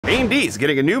AMD is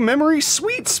getting a new memory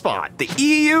sweet spot. The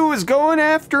EU is going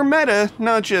after Meta,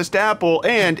 not just Apple,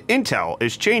 and Intel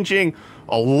is changing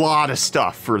a lot of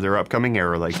stuff for their upcoming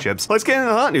Arrow Lake chips. Let's get into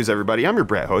the hot news, everybody. I'm your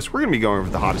Brett host. We're gonna be going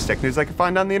over the hottest tech news I can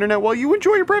find on the internet while you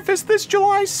enjoy your breakfast this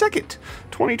July 2nd,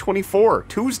 2024,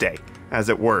 Tuesday, as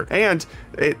it were. And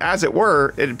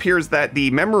it appears that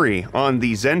the memory on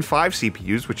the Zen 5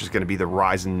 CPUs, which is going to be the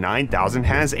Ryzen 9000,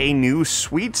 has a new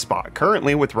sweet spot.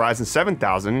 Currently, with Ryzen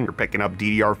 7000, and you're picking up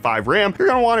DDR5 RAM, you're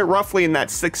going to want it roughly in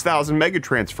that 6,000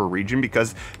 megatransfer region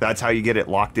because that's how you get it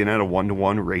locked in at a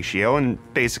 1-to-1 ratio and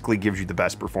basically gives you the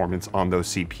best performance on those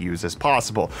CPUs as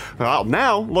possible. Well,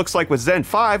 now, looks like with Zen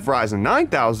 5 Ryzen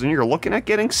 9000, you're looking at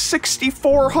getting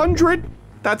 6,400.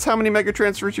 That's how many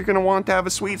megatransfers you're going to want to have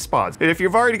a sweet spot. And if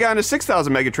you've already gotten a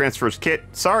 6,000 megatransfers kit,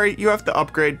 sorry, you have to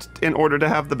upgrade in order to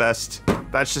have the best.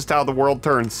 That's just how the world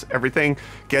turns. Everything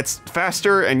gets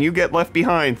faster and you get left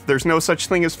behind. There's no such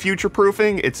thing as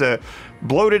future-proofing. It's a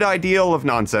bloated ideal of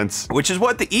nonsense, which is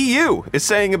what the EU is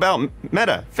saying about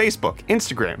Meta, Facebook,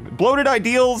 Instagram. Bloated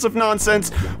ideals of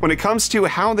nonsense when it comes to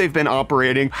how they've been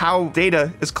operating, how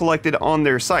data is collected on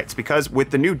their sites. Because with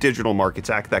the new Digital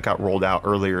Markets Act that got rolled out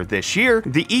earlier this year,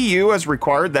 the EU has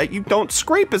required that you don't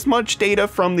scrape as much data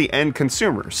from the end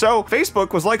consumer. So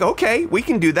Facebook was like, okay, we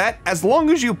can do that as long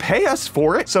as you pay us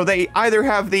for it. So they either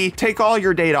have the take all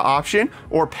your data option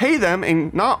or pay them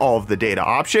and not all of the data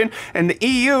option. And the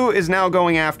EU is now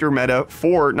going after Meta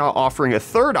for not offering a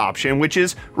third option, which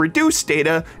is reduced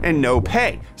data and no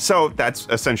pay. So that's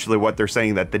essentially what they're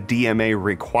saying that the DMA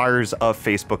requires of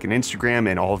Facebook and Instagram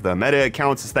and all of the Meta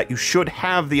accounts, is that you should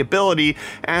have the ability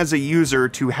as a user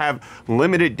to have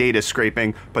limited data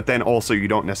scraping, but then also you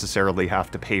don't necessarily have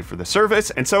to pay for the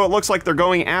service. And so it looks like they're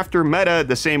going after Meta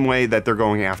the same way that they're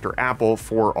going after Apple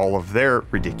for all of their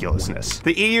ridiculousness.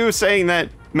 The EU is saying that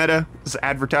Meta's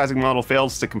advertising model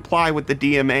fails to comply with the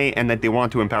DMA and that they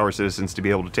want to empower citizens to be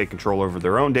able to take control over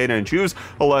their own data and choose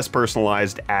a less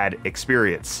personalized ad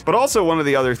experience. But also, one of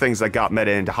the other things that got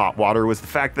Meta into hot water was the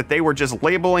fact that they were just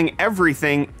labeling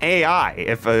everything AI.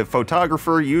 If a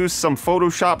photographer used some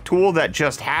Photoshop tool that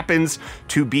just happens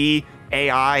to be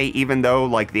AI, even though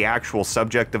like the actual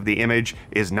subject of the image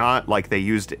is not, like they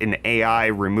used an AI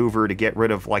remover to get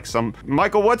rid of like some...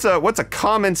 Michael, what's a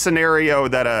common scenario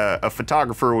that a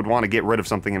photographer would want to get rid of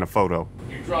something in a photo?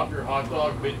 You drop your hot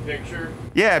dog mid-picture?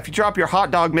 Yeah, if you drop your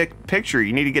hot dog mid-picture,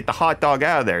 you need to get the hot dog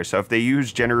out of there. So if they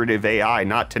use generative AI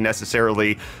not to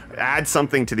necessarily add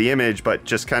something to the image, but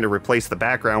just kind of replace the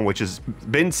background, which has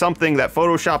been something that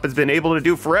Photoshop has been able to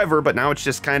do forever, but now it's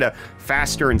just kind of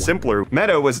faster and simpler.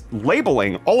 Meta was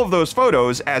labeling all of those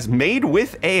photos as made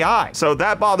with AI. So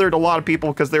that bothered a lot of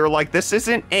people because they were like, this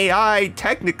isn't AI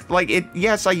like it,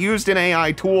 yes, I used an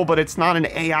AI tool, but it's not an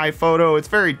AI photo. It's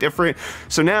very different.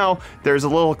 So now there's a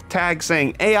little tag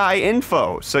saying AI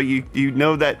info. So you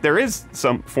know that there is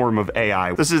some form of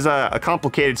AI. This is a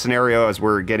complicated scenario as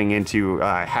we're getting into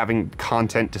having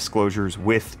content disclosures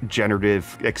with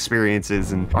generative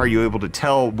experiences, and are you able to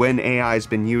tell when AI has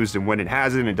been used and when it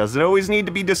hasn't? It doesn't always need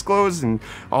to be disclosed, and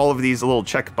all of these little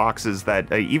check boxes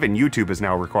that even YouTube is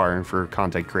now requiring for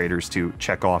content creators to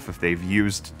check off if they've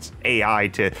used AI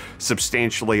to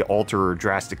substantially alter or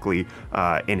drastically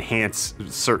enhance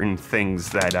certain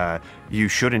things that you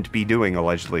shouldn't be doing,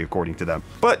 allegedly, according to them.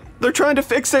 But they're trying to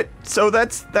fix it, so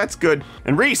that's good.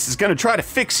 And Reece is gonna try to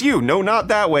fix you. No, not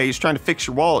that way. He's trying to fix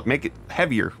your wallet, make it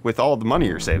heavier with all the money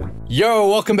you're saving. Yo,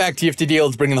 welcome back to UFD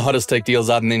Deals, bringing the hottest tech deals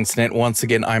out on the internet. Once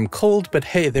again, I'm cold, but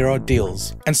hey, there are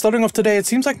deals. And starting off today, it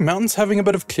seems like Mountain's having a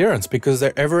bit of clearance because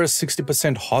their Everest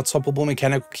 60% hot swappable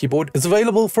mechanical keyboard is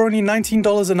available for only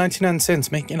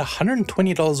 $19.99, making it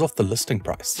 $120 off the listing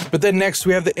price. But then next,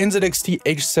 we have the NZXT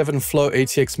H7 Flow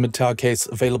ATX mid-tower case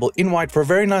available in white for a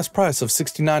very nice price of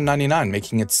 $69.99,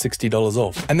 making it $60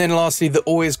 off. And then lastly, the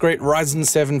always great Ryzen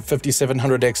 7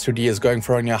 5700X2D is going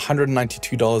for only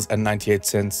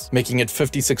 $192.98, making it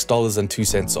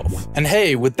 $56.02 off. And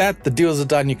hey, with that, the deals are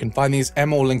done. You can find these and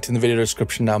more linked in the video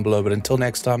description down below. But until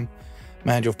next time,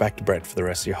 hand you off back to Brett for the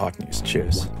rest of your hot news.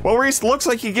 Cheers. Well, Reece, looks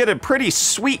like you get a pretty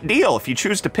sweet deal if you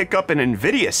choose to pick up an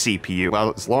Nvidia CPU.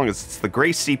 Well, as long as it's the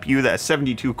Grace CPU that has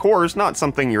 72 cores, not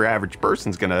something your average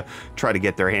person's gonna try to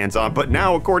get their hands on. But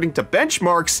now, according to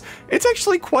benchmarks, it's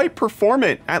actually quite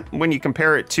performant when you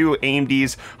compare it to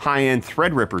AMD's high-end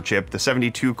Threadripper chip, the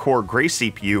 72-core Grace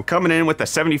CPU, coming in with a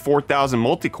 74,000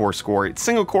 multi-core score. Its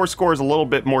single-core score is a little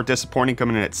bit more disappointing,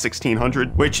 coming in at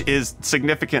 1,600, which is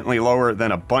significantly lower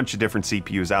than a bunch of different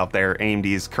CPUs out there.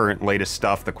 AMD's current latest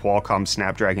stuff, the Qualcomm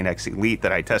Snapdragon X Elite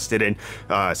that I tested in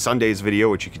Sunday's video,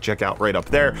 which you can check out right up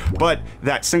there. But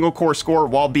that single core score,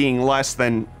 while being less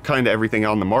than kind of everything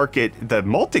on the market, the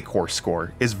multi-core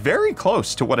score is very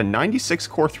close to what a 96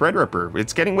 core Threadripper.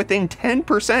 It's getting within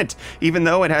 10%, even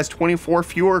though it has 24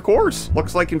 fewer cores.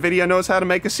 Looks like Nvidia knows how to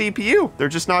make a CPU. They're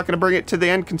just not going to bring it to the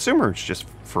end consumer. It's just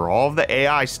for all of the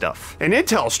AI stuff. And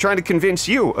Intel's trying to convince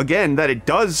you, again, that it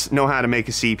does know how to make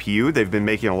a CPU. They've been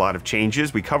making a lot of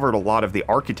changes. We covered a lot of the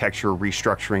architecture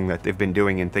restructuring that they've been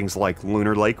doing in things like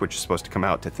Lunar Lake, which is supposed to come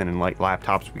out to thin and light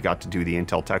laptops. We got to do the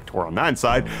Intel Tech Tour on that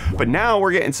side. But now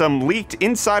we're getting some leaked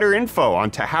insider info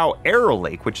onto how Arrow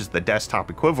Lake, which is the desktop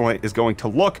equivalent, is going to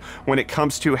look when it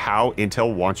comes to how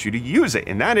Intel wants you to use it.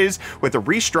 And that is with the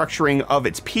restructuring of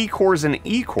its P cores and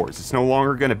E cores. It's no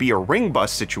longer going to be a ring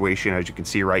bus situation, as you can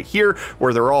see right here,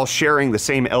 where they're all sharing the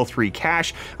same L3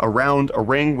 cache around a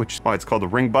ring, which is why it's called the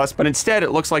ring bus. But instead,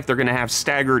 it looks like they're going to have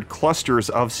staggered clusters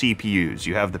of CPUs.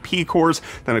 You have the P cores,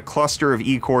 then a cluster of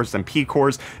E cores, then P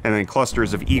cores, and then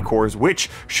clusters of E cores,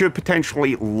 which should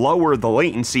potentially lower the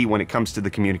latency when it comes to the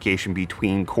communication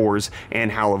between cores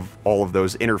and how all of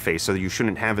those interface. So you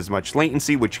shouldn't have as much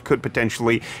latency, which could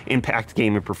potentially impact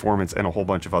gaming performance and a whole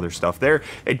bunch of other stuff there.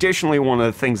 Additionally, one of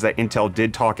the things that Intel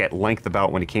did talk at length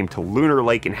about when it came to Lunar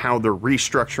Lake and how they're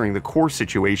restructuring the core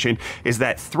situation is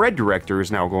that Thread Director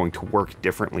is now going to work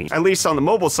differently. At least on the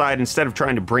mobile side, instead of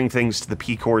trying to bring things to the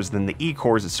P cores then the E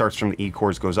cores, it starts from the E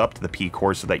cores, goes up to the P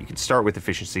cores so that you can start with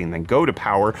efficiency and then go to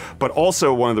power. But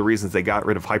also one of the reasons they got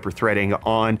rid of hyper-threading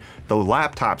on the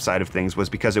laptop side of things was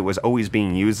because it was always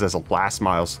being used as a last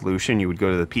mile solution. You would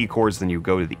go to the P cores, then you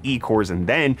go to the E cores, and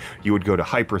then you would go to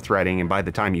hyper-threading. And by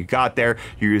the time you got there,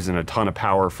 you're using a ton of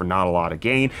power for not a lot of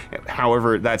gain.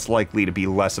 However, that's likely to be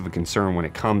less of a concern when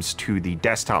it comes to the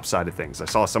desktop side of things. I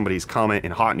saw somebody's comment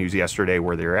in Hot News yesterday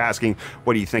where they were asking,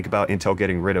 what do you think about Intel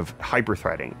getting rid of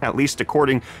hyper-threading? At least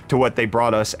according to what they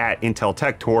brought us at Intel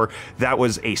Tech Tour, that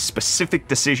was a specific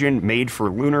decision made for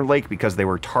Lunar Lake because they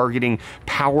were targeting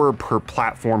power per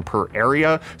platform per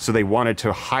area. So they wanted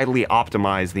to highly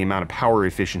optimize the amount of power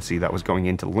efficiency that was going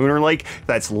into Lunar Lake.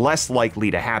 That's less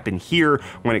likely to happen here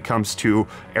when it comes to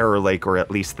Arrow Lake, or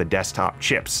at least the desktop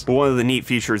chips. But one of the neat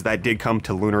features that did come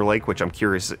to Lunar Lake, which I'm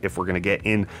curious if we're going to get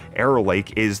in Arrow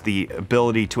Lake, is the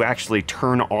ability to actually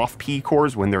turn off P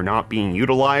cores when they're not being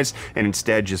utilized and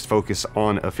instead just focus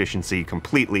on efficiency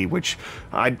completely, which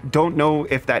I don't know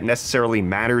if that necessarily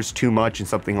matters too much in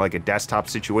something like a desktop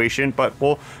situation, but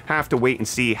we'll have to wait and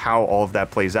see how all of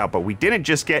that plays out. But we didn't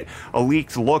just get a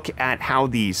leaked look at how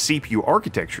the CPU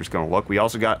architecture is going to look, we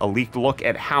also got a leaked look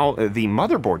at how the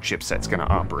motherboard chipset's going to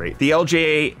operate. The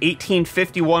LJA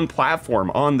 1851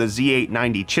 platform on the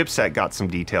Z890 chipset got some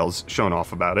details shown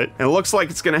off about it. And it looks like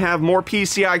it's going to have more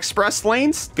PCI Express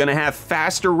lanes, going to have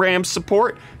faster RAM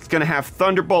support, it's going to have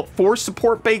Thunderbolt 4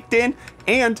 support baked in,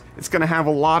 and it's going to have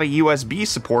a lot of USB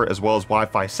support as well as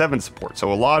Wi-Fi 7 support.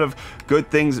 So a lot of good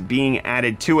things being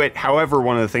added to it. However,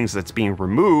 one of the things that's being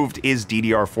removed is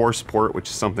DDR4 support, which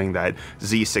is something that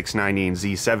Z690 and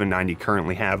Z790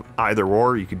 currently have either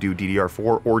or. You could do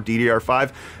DDR4 or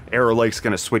DDR5. Arrow Lake's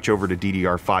going to switch over to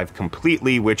DDR5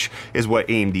 completely, which is what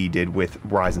AMD did with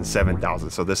Ryzen 7000.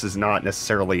 So this is not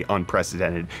necessarily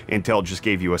unprecedented. Intel just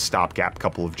gave you a stopgap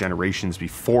couple of generations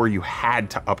before you had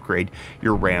to upgrade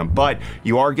your RAM. But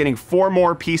you are getting 4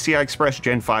 more PCI Express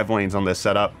Gen 5 lanes on this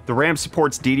setup. The RAM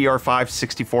supports DDR5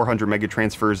 6400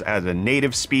 megatransfers at a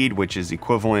native speed, which is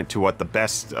equivalent to what the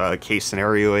best case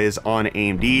scenario is on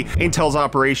AMD. Intel's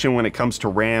operation when it comes to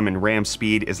RAM and RAM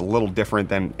speed is a little different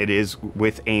than it is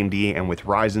with AMD and with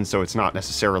Ryzen, so it's not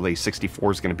necessarily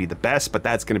 64 is going to be the best, but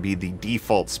that's going to be the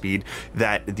default speed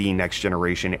that the next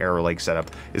generation Arrow Lake setup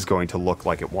is going to look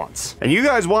like it wants. And you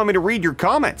guys want me to read your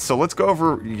comments, so let's go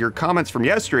over your comments from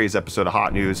yesterday's episode of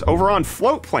Hot News. Over on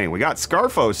Float Plane, we got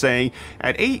Scarfo saying,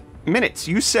 at 8 minutes,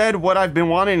 you said what I've been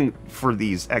wanting for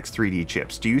these X3D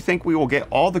chips. Do you think we will get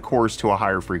all the cores to a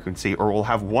higher frequency, or we'll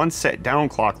have one set down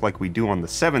clock like we do on the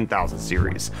 7000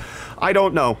 series? I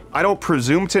don't know. I don't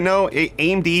presume to know.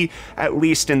 AMD, at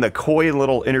least in the coy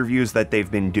little interviews that they've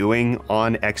been doing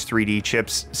on X3D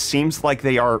chips, seems like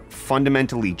they are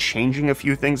fundamentally changing a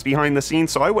few things behind the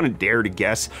scenes, so I wouldn't dare to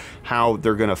guess how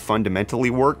they're going to fundamentally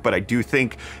work, but I do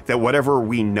think that whatever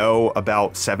we know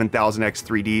about 7000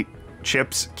 X3D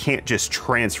chips can't just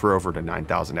transfer over to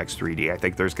 9000X3D. I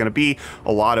think there's going to be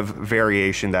a lot of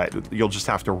variation that you'll just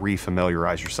have to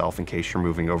refamiliarize yourself in case you're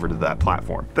moving over to that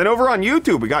platform. Then over on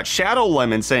YouTube, we got Shadow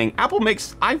Lemon saying, Apple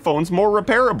makes iPhones more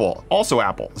repairable. Also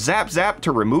Apple, zap zap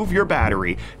to remove your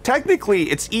battery. Technically,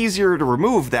 it's easier to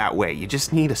remove that way. You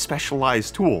just need a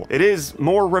specialized tool. It is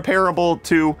more repairable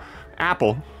to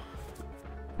Apple.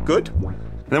 Good.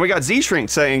 And then we got Z-Shrink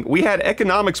saying, we had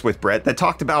economics with Brett that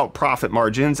talked about profit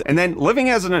margins, and then living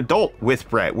as an adult with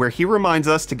Brett, where he reminds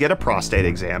us to get a prostate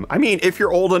exam. I mean, if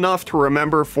you're old enough to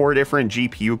remember 4 different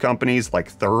GPU companies like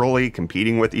thoroughly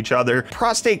competing with each other,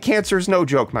 prostate cancer is no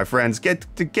joke, my friends. Get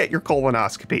your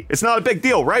colonoscopy. It's not a big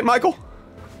deal, right, Michael?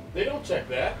 They don't check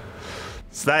that.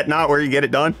 Is that not where you get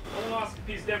it done?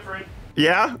 Colonoscopy's different.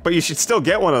 Yeah, but you should still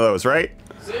get one of those, right?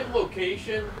 Same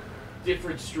location,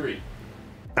 different street.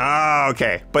 Ah,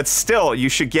 okay. But still, you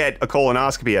should get a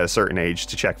colonoscopy at a certain age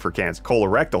to check for cancer,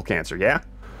 colorectal cancer, yeah?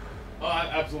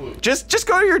 Absolutely. Just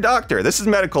go to your doctor. This is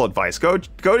medical advice. Go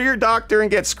to your doctor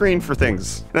and get screened for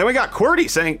things. And then we got QWERTY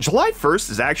saying July 1st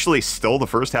is actually still the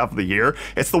first half of the year.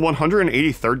 It's the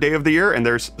 183rd day of the year, and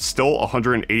there's still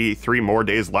 183 more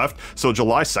days left. So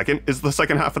July 2nd is the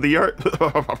second half of the year.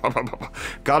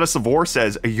 Goddess of War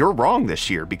says, you're wrong this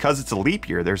year. Because it's a leap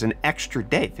year, there's an extra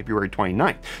day, February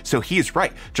 29th. So he is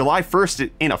right. July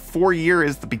 1st in a 4-year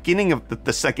is the beginning of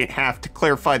the second half. To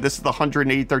clarify, this is the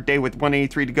 183rd day with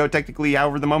 183 to go. Technically,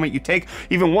 however, the moment you take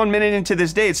even 1 minute into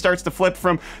this day, it starts to flip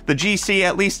from the GC,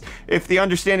 at least if the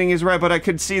understanding is right, but I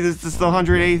could see this is the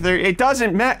 183rd. It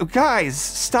doesn't matter. Guys,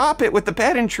 stop it with the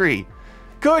pedantry.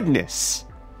 Goodness.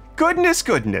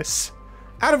 Goodness.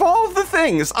 Out of all of the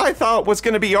things I thought was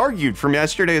going to be argued from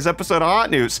yesterday's episode of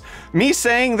Hot News, me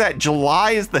saying that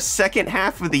July is the second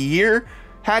half of the year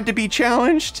had to be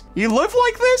challenged? You live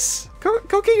like this? Go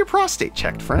get your prostate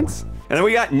checked, friends. And then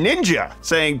we got Ninja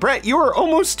saying, Brett, you are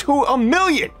almost to 1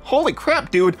 million. Holy crap,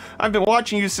 dude. I've been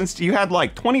watching you since you had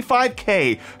like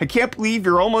 25K. I can't believe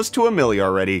you're almost to 1 million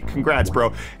already. Congrats,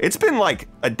 bro. It's been like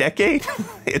a decade.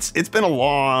 It's been a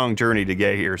long journey to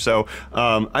get here. So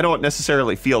I don't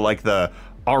necessarily feel like the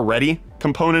already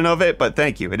component of it, but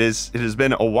thank you. It has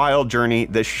been a wild journey.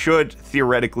 This should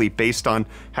theoretically, based on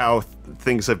how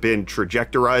things have been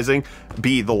trajectorizing,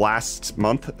 be the last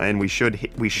month, and we should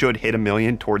hit 1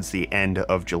 million towards the end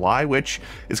of July, which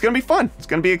is gonna be fun. It's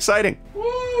gonna be exciting.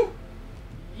 Woo!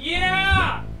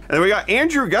 Yeah! And then we got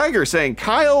Andrew Geiger saying,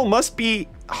 Kyle must be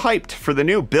hyped for the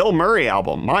new Bill Murray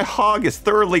album. My hog is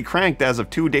thoroughly cranked as of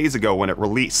 2 days ago when it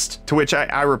released. To which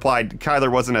I replied,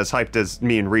 Kyler wasn't as hyped as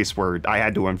me and Reece were. I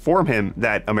had to inform him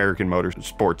that American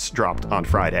Motorsports dropped on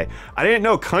Friday. I didn't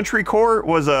know countrycore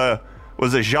was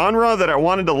a genre that I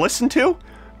wanted to listen to,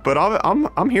 but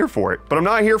I'm here for it. But I'm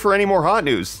not here for any more hot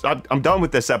news. I'm done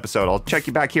with this episode. I'll check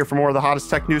you back here for more of the hottest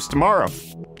tech news tomorrow.